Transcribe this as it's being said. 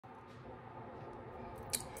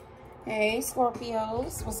Hey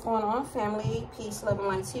Scorpios, what's going on, family? Peace, love, and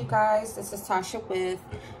light to you guys. This is Tasha with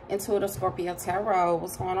Intuitive Scorpio Tarot.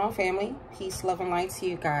 What's going on, family? Peace, love, and light to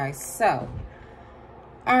you guys. So,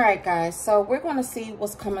 all right, guys. So we're going to see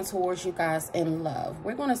what's coming towards you guys in love.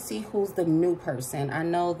 We're going to see who's the new person. I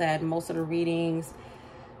know that most of the readings,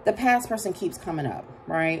 the past person keeps coming up,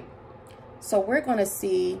 right? So we're going to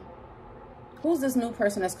see who's this new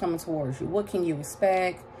person that's coming towards you. What can you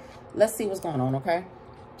expect? Let's see what's going on, okay?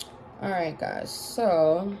 All right, guys,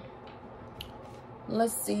 so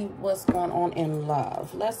let's see what's going on in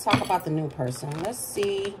love. Let's talk about the new person. Let's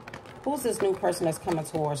see who's this new person that's coming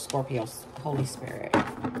towards Scorpio's Holy Spirit.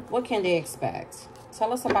 What can they expect?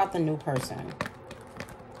 Tell us about the new person.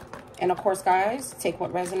 And of course, guys, take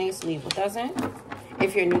what resonates, leave what doesn't.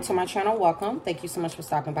 If you're new to my channel, welcome. Thank you so much for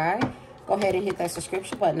stopping by. Go ahead and hit that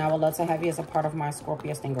subscription button. I would love to have you as a part of my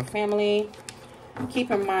Scorpio Stinger family. Keep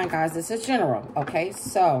in mind, guys, this is general, okay?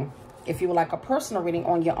 So if you would like a personal reading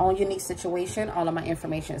on your own unique situation, all of my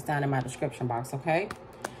information is down in my description box, okay?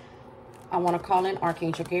 I want to call in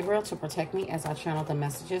Archangel Gabriel to protect me as I channel the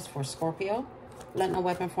messages for Scorpio. Let no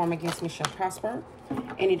weapon form against me shall prosper.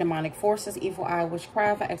 Any demonic forces, evil eye,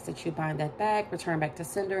 witchcraft, I ask that you bind that back, return back to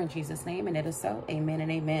sender in Jesus' name, and it is so. Amen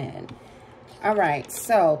and amen. All right,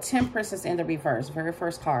 so Temperance is in the reverse, very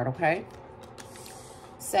first card, okay?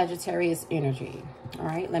 Sagittarius energy. All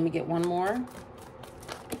right, let me get one more.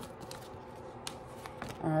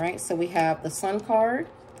 All right, so we have the Sun card,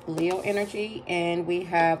 Leo energy, and we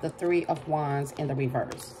have the Three of Wands in the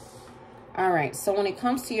reverse. All right, so when it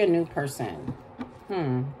comes to your new person,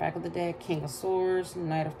 back of the deck, King of Swords,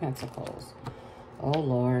 Knight of Pentacles. Oh,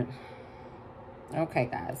 Lord. Okay,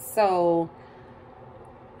 guys, so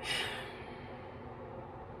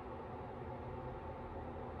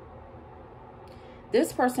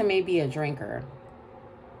this person may be a drinker.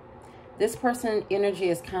 This person energy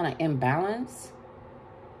is kind of imbalanced.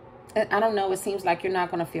 I don't know, it seems like you're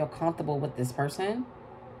not going to feel comfortable with this person.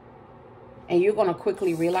 And you're going to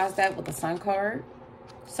quickly realize that with the Sun card.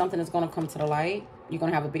 Something is going to come to the light. You're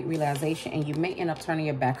going to have a big realization, and you may end up turning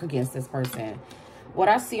your back against this person. What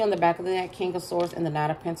I see on the back of the deck, King of Swords and the Knight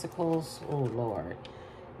of Pentacles, oh, Lord.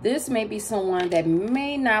 This may be someone that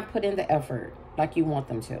may not put in the effort like you want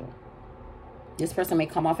them to. This person may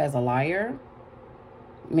come off as a liar,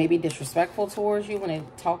 maybe disrespectful towards you when they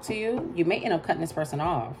talk to you. You may end up cutting this person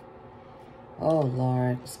off. Oh,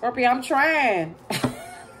 Lord. Scorpio, I'm trying.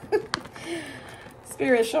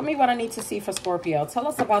 Spirit, show me what I need to see for Scorpio. Tell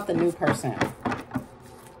us about the new person.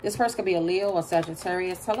 This person could be a Leo or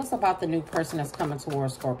Sagittarius. Tell us about the new person that's coming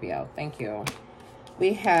towards Scorpio. Thank you.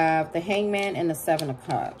 We have the Hangman and the Seven of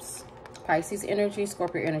Cups. Pisces energy,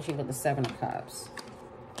 Scorpio energy with the Seven of Cups.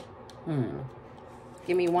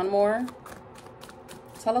 Give me one more.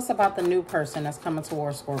 Tell us about the new person that's coming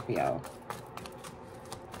towards Scorpio.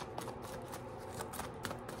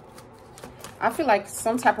 I feel like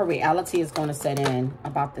some type of reality is going to set in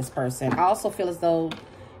about this person. I also feel as though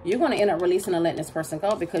you're going to end up releasing and letting this person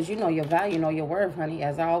go because you know your value, you know your worth, honey.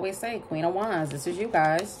 As I always say, Queen of Wands, this is you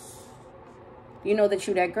guys. You know that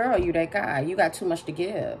you that girl, you that guy. You got too much to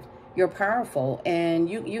give. You're powerful. And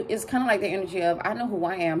it's kind of like the energy of, I know who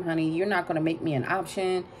I am, honey. You're not going to make me an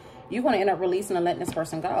option. You're going to end up releasing and letting this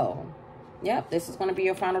person go. Yep, this is going to be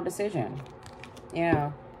your final decision.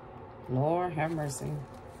 Yeah. Lord have mercy.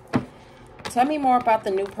 Tell me more about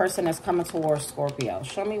the new person that's coming towards Scorpio.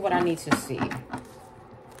 Show me what I need to see.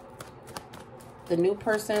 The new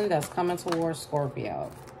person that's coming towards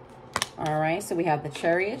Scorpio. All right, so we have the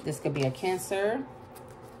Chariot. This could be a Cancer.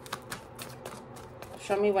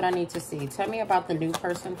 Show me what I need to see. Tell me about the new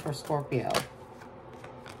person for Scorpio.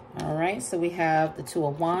 All right, so we have the Two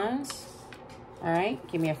of Wands. All right,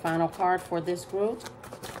 give me a final card for this group.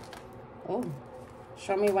 Oh.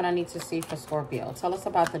 Show me what I need to see for Scorpio. Tell us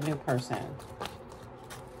about the new person.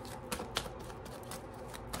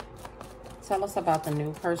 Tell us about the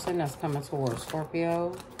new person that's coming towards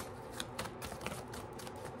Scorpio.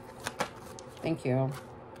 Thank you.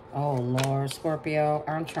 Oh, Lord. Scorpio,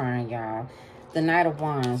 I'm trying, y'all. The Knight of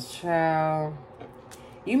Wands. Child.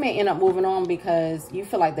 You may end up moving on because you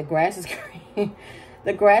feel like the grass is green.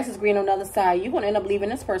 The grass is green on the other side. You're going to end up leaving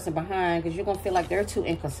this person behind because you're going to feel like they're too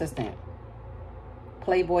inconsistent.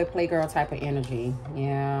 Playboy, playgirl type of energy.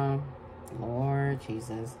 Yeah. Lord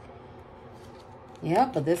Jesus. Yeah,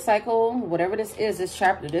 but this cycle, whatever this is, this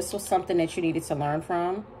chapter, this was something that you needed to learn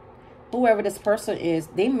from. Whoever this person is,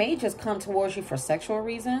 they may just come towards you for sexual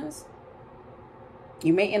reasons.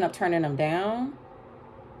 You may end up turning them down.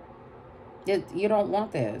 You don't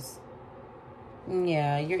want this.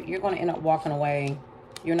 Yeah, you're going to end up walking away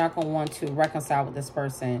You're not going to want to reconcile with this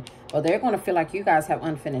person. Or they're going to feel like you guys have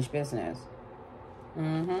unfinished business.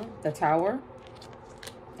 The Tower.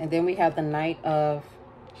 And then we have the Knight of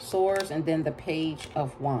Swords. And then the Page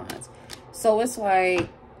of Wands. So it's like,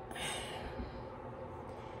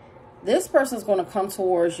 this person's going to come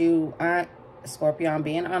towards you. Scorpio, I'm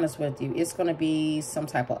being honest with you. It's going to be some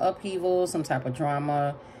type of upheaval, some type of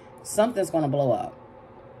drama. Something's going to blow up.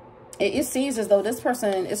 It seems as though this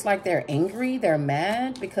person, it's like they're angry, they're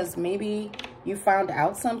mad because maybe you found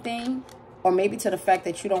out something, or maybe to the fact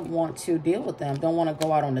that you don't want to deal with them, don't want to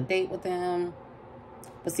go out on a date with them.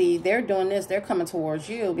 But see, they're doing this, they're coming towards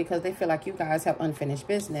you because they feel like you guys have unfinished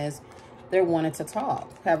business. They're wanting to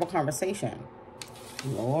talk, have a conversation.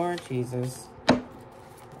 Lord Jesus.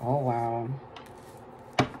 Oh, wow.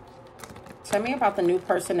 Tell me about the new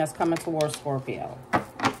person that's coming towards Scorpio.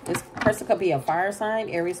 This person could be a fire sign,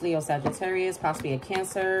 Aries, Leo, Sagittarius, possibly a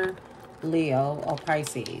Cancer, Leo, or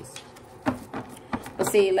Pisces. But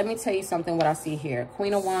see, let me tell you something what I see here.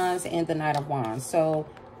 Queen of Wands and the Knight of Wands. So,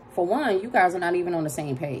 for one, you guys are not even on the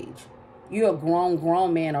same page. You're a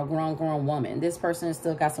grown man or grown woman. This person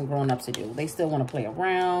still got some grown-ups to do. They still want to play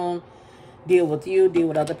around, deal with you, deal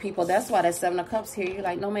with other people. That's why that Seven of Cups here, you're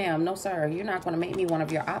like, no, ma'am, no, sir. You're not going to make me one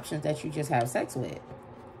of your options that you just have sex with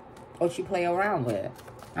or you play around with.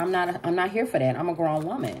 I'm not here for that. I'm a grown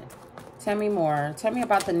woman. Tell me more. Tell me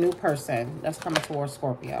about the new person that's coming towards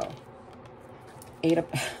Scorpio. Eight of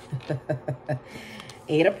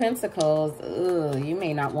Pentacles. Ugh, you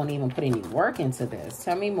may not want to even put any work into this.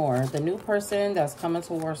 Tell me more. The new person that's coming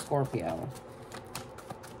towards Scorpio.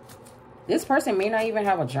 This person may not even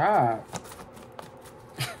have a job.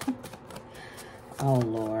 Oh,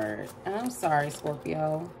 Lord. I'm sorry,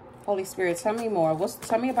 Scorpio. Holy Spirit, tell me more.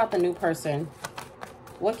 Tell me about the new person.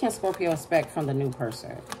 What can Scorpio expect from the new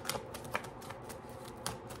person?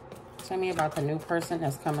 Tell me about the new person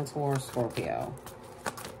that's coming towards Scorpio.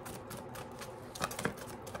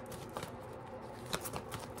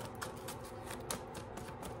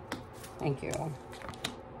 Thank you.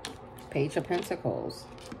 Page of Pentacles.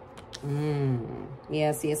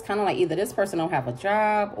 Yeah, see, it's kind of like either this person don't have a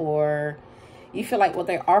job or you feel like what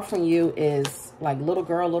they are from you is like little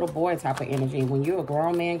girl, little boy type of energy when you're a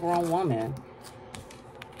grown man, grown woman.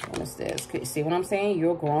 What is this? See what I'm saying?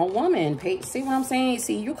 You're a grown woman. See what I'm saying?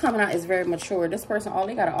 See, you coming out is very mature. This person, all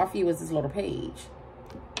they got to offer you is this little page.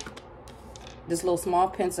 This little small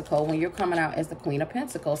pentacle when you're coming out as the Queen of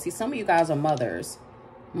Pentacles. See, some of you guys are mothers,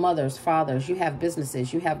 fathers. You have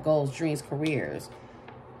businesses. You have goals, dreams, careers.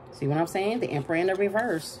 See what I'm saying? The Emperor in the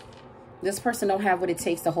reverse. This person don't have what it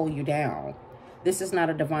takes to hold you down. This is not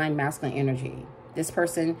a divine masculine energy. This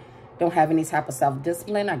person don't have any type of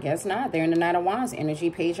self-discipline. I guess not. They're in the Knight of Wands energy,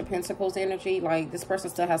 Page of Pentacles energy. Like, this person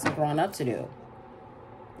still has some growing up to do.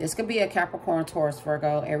 This could be a Capricorn, Taurus,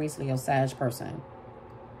 Virgo, Aries, Leo, Sag person.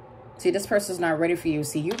 See, this person's not ready for you.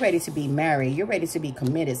 See, you're ready to be married. You're ready to be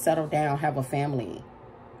committed, settle down, have a family.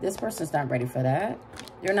 This person's not ready for that.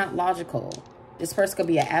 They're not logical. This person could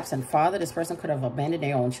be an absent father. This person could have abandoned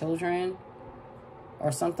their own children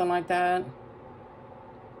or something like that.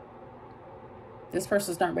 This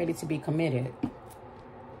person's not ready to be committed.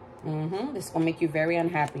 This is going to make you very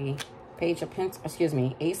unhappy. Ace of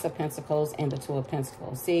Pentacles and the Two of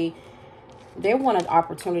Pentacles. See, they want an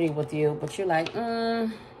opportunity with you, but you're like, I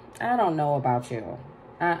don't know about you.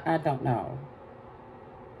 I don't know.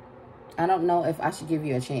 I don't know if I should give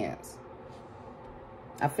you a chance.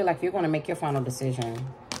 I feel like you're going to make your final decision.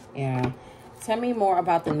 Yeah. Tell me more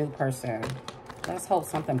about the new person. Let's hope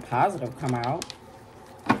something positive come out.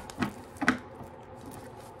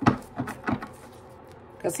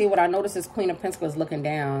 Because see, what I notice is Queen of Pentacles looking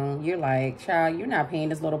down. You're like, child, you're not paying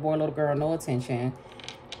this little boy, little girl no attention.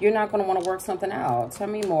 You're not going to want to work something out. Tell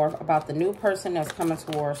me more about the new person that's coming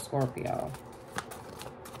towards Scorpio.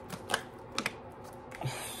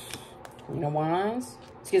 Queen of Wands.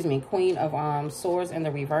 Excuse me, Queen of Swords in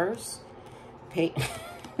the reverse.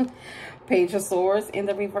 Page of Swords in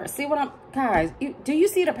the reverse. See what I'm... Guys, do you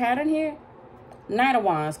see the pattern here? Knight of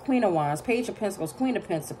Wands, Queen of Wands, Page of Pentacles, Queen of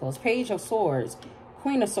Pentacles, Page of Swords,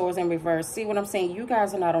 Queen of Swords in reverse. See what I'm saying? You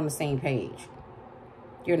guys are not on the same page.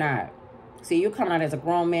 You're not. See, you're coming out as a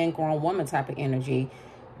grown man, grown woman type of energy.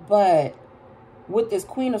 But with this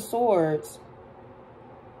Queen of Swords,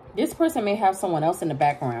 this person may have someone else in the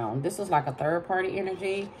background. This is like a third party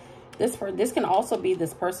energy. This can also be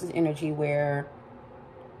this person's energy where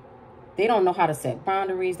they don't know how to set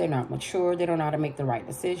boundaries. They're not mature. They don't know how to make the right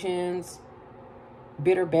decisions.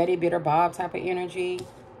 Bitter Betty, bitter Bob type of energy.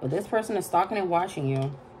 But this person is stalking and watching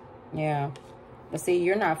you. Yeah. But see,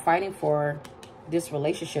 you're not fighting for this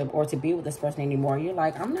relationship or to be with this person anymore. You're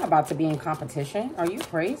like, I'm not about to be in competition. Are you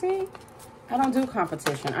crazy? I don't do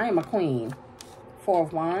competition. I am a queen. Four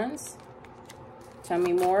of Wands. Tell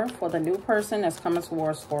me more for the new person that's coming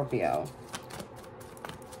towards Scorpio.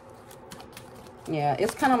 Yeah,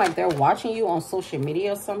 it's kind of like they're watching you on social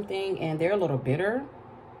media or something, and they're a little bitter.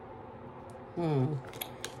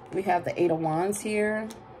 We have the Eight of Wands here.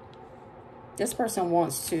 This person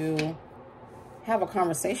wants to have a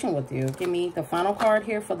conversation with you. Give me the final card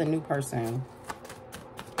here for the new person.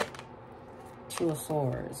 Two of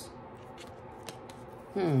Swords.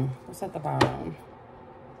 What's at the bottom?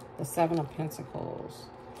 The Seven of Pentacles.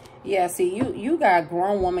 Yeah, see, you got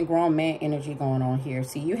grown woman, grown man energy going on here.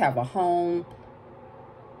 See, you have a home.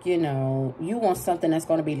 You know, you want something that's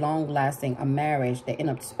going to be long-lasting, a marriage,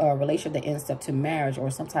 a relationship that ends up to marriage or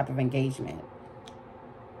some type of engagement.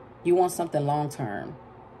 You want something long-term.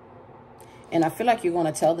 And I feel like you're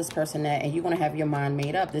going to tell this person that, and you're going to have your mind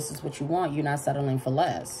made up. This is what you want. You're not settling for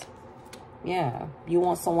less. Yeah. You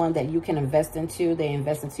want someone that you can invest into. They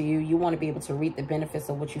invest into you. You want to be able to reap the benefits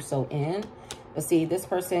of what you sow in. But see, this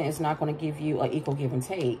person is not going to give you an equal give and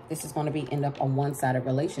take. This is going to end up a one-sided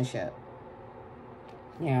relationship.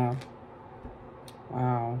 Yeah.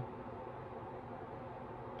 Wow.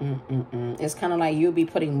 It's kind of like you'll be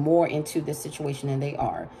putting more into this situation than they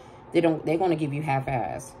are. They're going to give you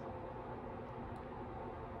half-ass.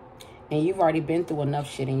 And you've already been through enough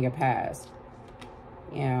shit in your past.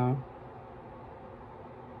 Yeah.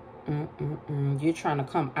 You're trying to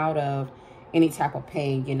come out of any type of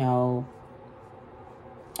pain, you know.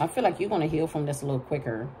 I feel like you're going to heal from this a little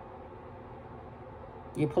quicker.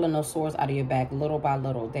 You're pulling those swords out of your back little by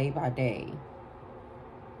little, day by day.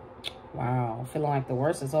 Wow. Feeling like the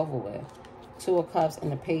worst is over with. Two of Cups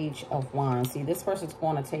and the Page of Wands. See, this person's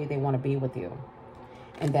going to tell you they want to be with you.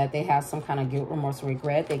 And that they have some kind of guilt, remorse, or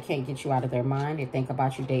regret. They can't get you out of their mind. They think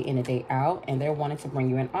about you day in and day out. And they're wanting to bring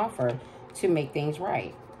you an offer to make things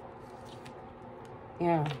right.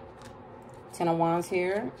 Yeah. Ten of Wands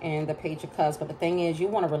here and the Page of Cups. But the thing is, you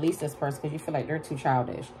want to release this person because you feel like they're too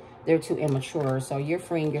childish. They're too immature. So you're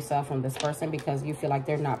freeing yourself from this person because you feel like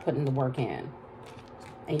they're not putting the work in.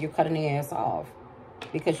 And you're cutting their ass off.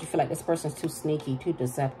 Because you feel like this person's too sneaky, too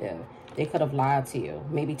deceptive. They could have lied to you.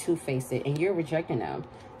 Maybe two-faced it. And you're rejecting them.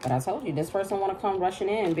 But I told you, this person want to come rushing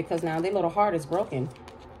in because now their little heart is broken.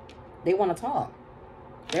 They want to talk.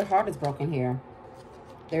 Their heart is broken here.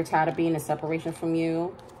 They're tired of being in separation from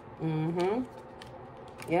you.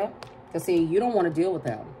 Yep. Because see, you don't want to deal with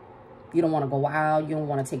them. You don't want to go out. You don't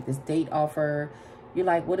want to take this date offer. You're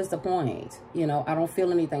like, what is the point? You know, I don't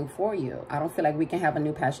feel anything for you. I don't feel like we can have a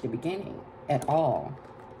new passionate beginning at all.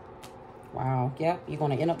 Wow. Yep. You're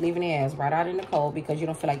going to end up leaving their ass right out in the cold because you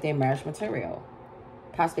don't feel like they're marriage material.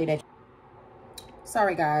 Possibly that.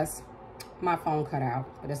 Sorry, guys. My phone cut out,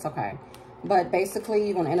 but it's okay. But basically,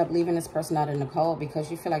 you're going to end up leaving this person out in the cold because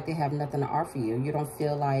you feel like they have nothing to offer you. You don't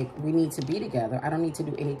feel like we need to be together. I don't need to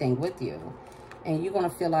do anything with you. And you're going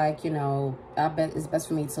to feel like, you know, I bet it's best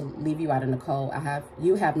for me to leave you out in the cold.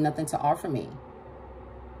 You have nothing to offer me.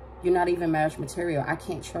 You're not even marriage material. I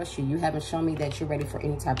can't trust you. You haven't shown me that you're ready for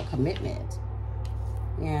any type of commitment.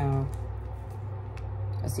 Yeah.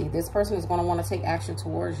 Let's see. This person is going to want to take action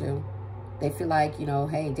towards you. They feel like, you know,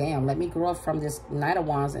 hey, damn, let me grow up from this Knight of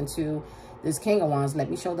Wands into this King of Wands. Let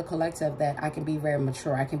me show the collective that I can be very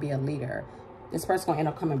mature. I can be a leader. This person's going to end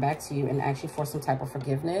up coming back to you and ask you for some type of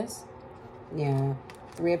forgiveness. Yeah.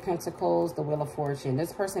 Three of Pentacles, the Wheel of Fortune.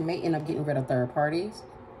 This person may end up getting rid of third parties.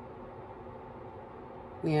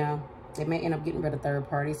 Yeah. They may end up getting rid of third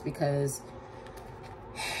parties because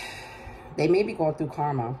they may be going through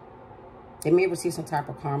karma. They may receive some type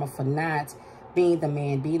of karma for not being the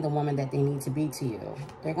man, being the woman that they need to be to you.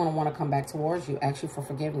 They're going to want to come back towards you, ask you for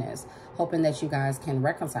forgiveness, hoping that you guys can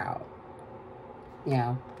reconcile.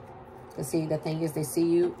 Yeah. Because see, the thing is, they see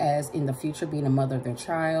you as in the future being a mother of their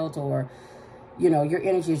child, or, you know, your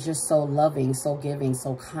energy is just so loving, so giving,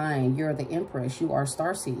 so kind. You're the Empress. You are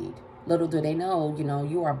starseed. Little do they know, you know,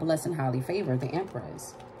 you are blessed and highly favored, the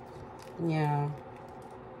Empress. Yeah.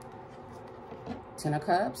 Ten of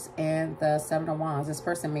Cups and the Seven of Wands. This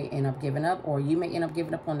person may end up giving up, or you may end up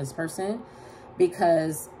giving up on this person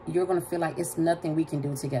because you're going to feel like it's nothing we can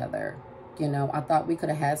do together. You know, I thought we could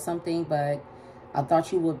have had something, but I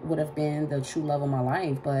thought you would have been the true love of my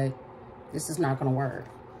life, but this is not going to work.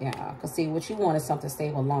 Yeah, because see, what you want is something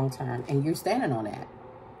stable long-term, and you're standing on that.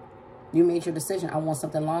 You made your decision. I want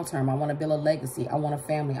something long-term. I want to build a legacy. I want a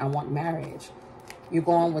family. I want marriage. You're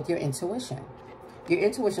going with your intuition. Your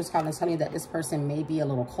intuition is kind of telling you that this person may be a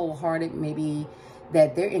little cold-hearted, maybe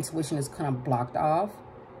that their intuition is kind of blocked off.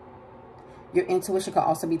 Your intuition could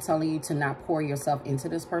also be telling you to not pour yourself into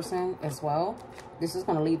this person as well. This is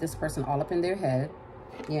going to leave this person all up in their head.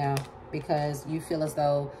 Yeah, because you feel as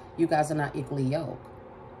though you guys are not equally yoked.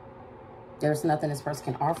 There's nothing this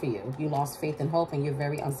person can offer you. You lost faith and hope and you're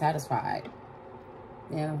very unsatisfied.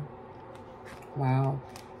 Yeah. Wow.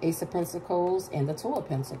 Ace of Pentacles and the Two of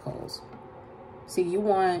Pentacles. See, you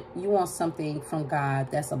want something from God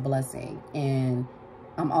that's a blessing. And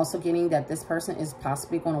I'm also getting that this person is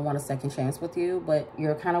possibly going to want a second chance with you, but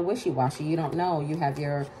you're kind of wishy-washy. You don't know. You have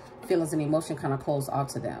your feelings and emotion kind of closed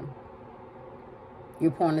off to them.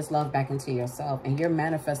 You're pouring this love back into yourself and you're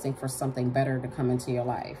manifesting for something better to come into your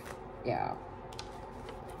life. Yeah.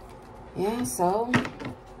 Yeah, so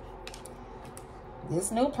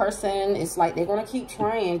this new person, it's like they're going to keep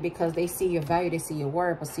trying because they see your value, they see your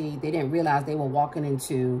worth. But see, they didn't realize they were walking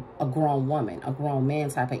into a grown woman, a grown man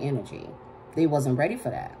type of energy. They wasn't ready for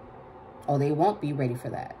that. Or they won't be ready for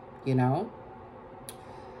that, you know?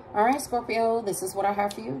 All right, Scorpio, this is what I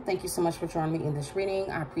have for you. Thank you so much for joining me in this reading.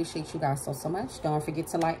 I appreciate you guys so much. Don't forget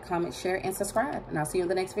to like, comment, share, and subscribe. And I'll see you in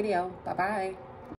the next video. Bye-bye.